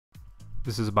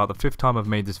This is about the 5th time I've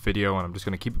made this video, and I'm just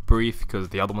going to keep it brief because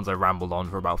the other ones I rambled on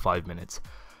for about 5 minutes.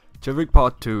 Jevik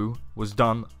Part 2 was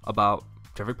done about...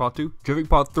 Jevik Part 2? Jevik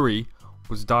Part 3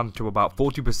 was done to about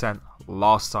 40%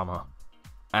 last summer.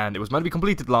 And it was meant to be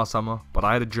completed last summer, but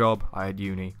I had a job, I had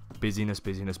uni, busyness,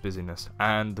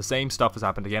 and the same stuff has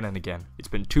happened again and again. It's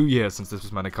been 2 years since this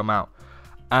was meant to come out,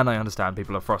 and I understand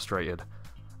people are frustrated.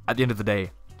 At the end of the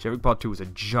day, Jevik Part 2 is a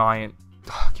giant...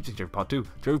 I keep saying Jevik Part 2.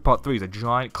 Jevik Part 3 is a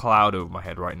giant cloud over my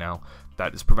head right now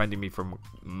that is preventing me from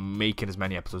making as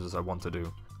many episodes as I want to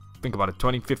do. Think about it,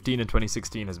 2015 and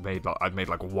 2016 I've made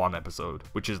like 1 episode,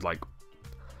 which is like,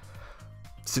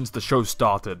 since the show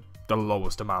started, the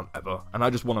lowest amount ever, and I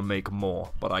just want to make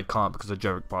more, but I can't because of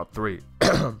Jevik Part 3.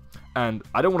 And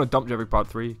I don't want to dump Jevik Part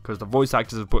 3 because the voice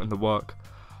actors have put in the work.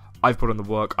 I've put in the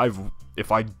work.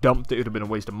 If I dumped it, it would have been a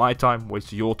waste of my time, waste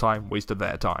of your time, waste of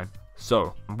their time.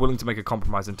 So I'm willing to make a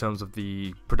compromise in terms of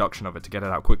the production of it to get it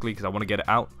out quickly because I want to get it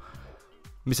out.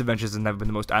 Misadventures has never been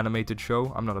the most animated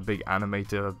show. I'm not a big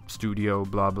animator, studio,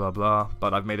 blah blah blah,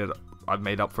 but I've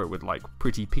made up for it with like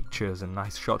pretty pictures and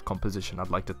nice shot composition,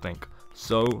 I'd like to think.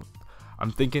 So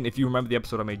I'm thinking, if you remember the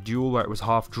episode I made Duel where it was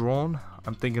half drawn,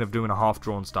 I'm thinking of doing a half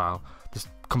drawn style, just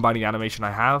combining animation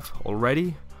I have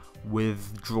already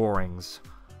with drawings.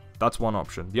 That's one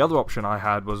option. The other option I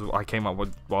had was I came up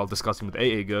with while discussing with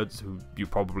AA Goods, who you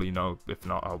probably know. If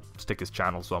not, I'll stick his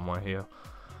channel somewhere here.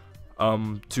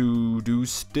 To do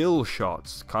still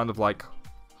shots, kind of like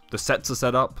the sets are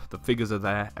set up, the figures are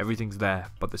there, everything's there,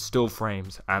 but the still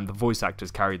frames and the voice actors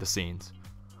carry the scenes,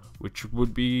 which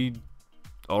would be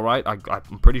alright.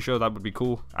 I'm pretty sure that would be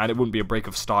cool, and it wouldn't be a break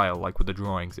of style like with the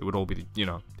drawings. It would all be, you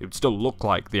know, it would still look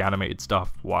like the animated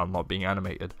stuff while not being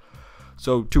animated.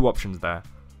 So 2 options there.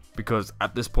 Because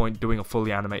at this point, doing a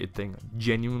fully animated thing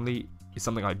genuinely is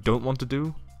something I don't want to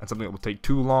do, and something that will take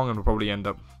too long and will probably end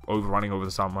up overrunning over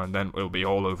the summer, and then it'll be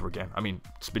all over again. I mean,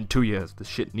 it's been 2 years. This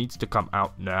shit needs to come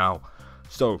out now.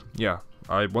 So, yeah,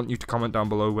 I want you to comment down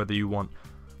below whether you want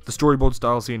the storyboard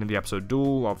style scene in the episode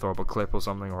Duel. I'll throw up a clip or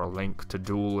something, or a link to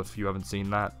Duel if you haven't seen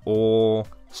that, or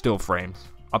still frames.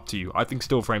 Up to you. I think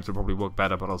still frames would probably work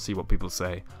better, but I'll see what people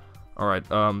say. Alright,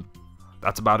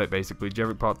 that's about it basically.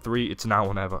 Jevik Part 3, it's now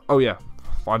or never. Oh yeah,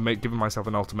 I'm giving myself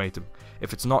an ultimatum.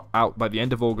 If it's not out by the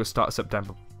end of August, start of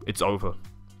September, it's over.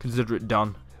 Consider it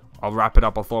done. I'll wrap it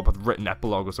up, I'll throw up a written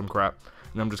epilogue or some crap,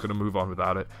 and I'm just going to move on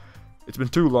without it. It's been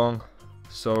too long,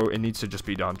 so it needs to just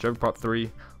be done. Jevik Part 3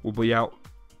 will be out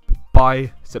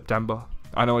by September.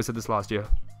 I know I said this last year,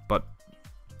 but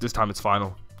this time it's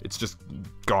final. It's just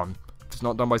gone. If it's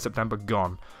not done by September,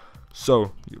 gone.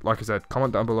 So, like I said,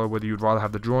 comment down below whether you'd rather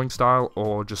have the drawing style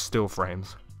or just still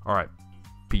frames. Alright,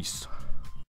 peace.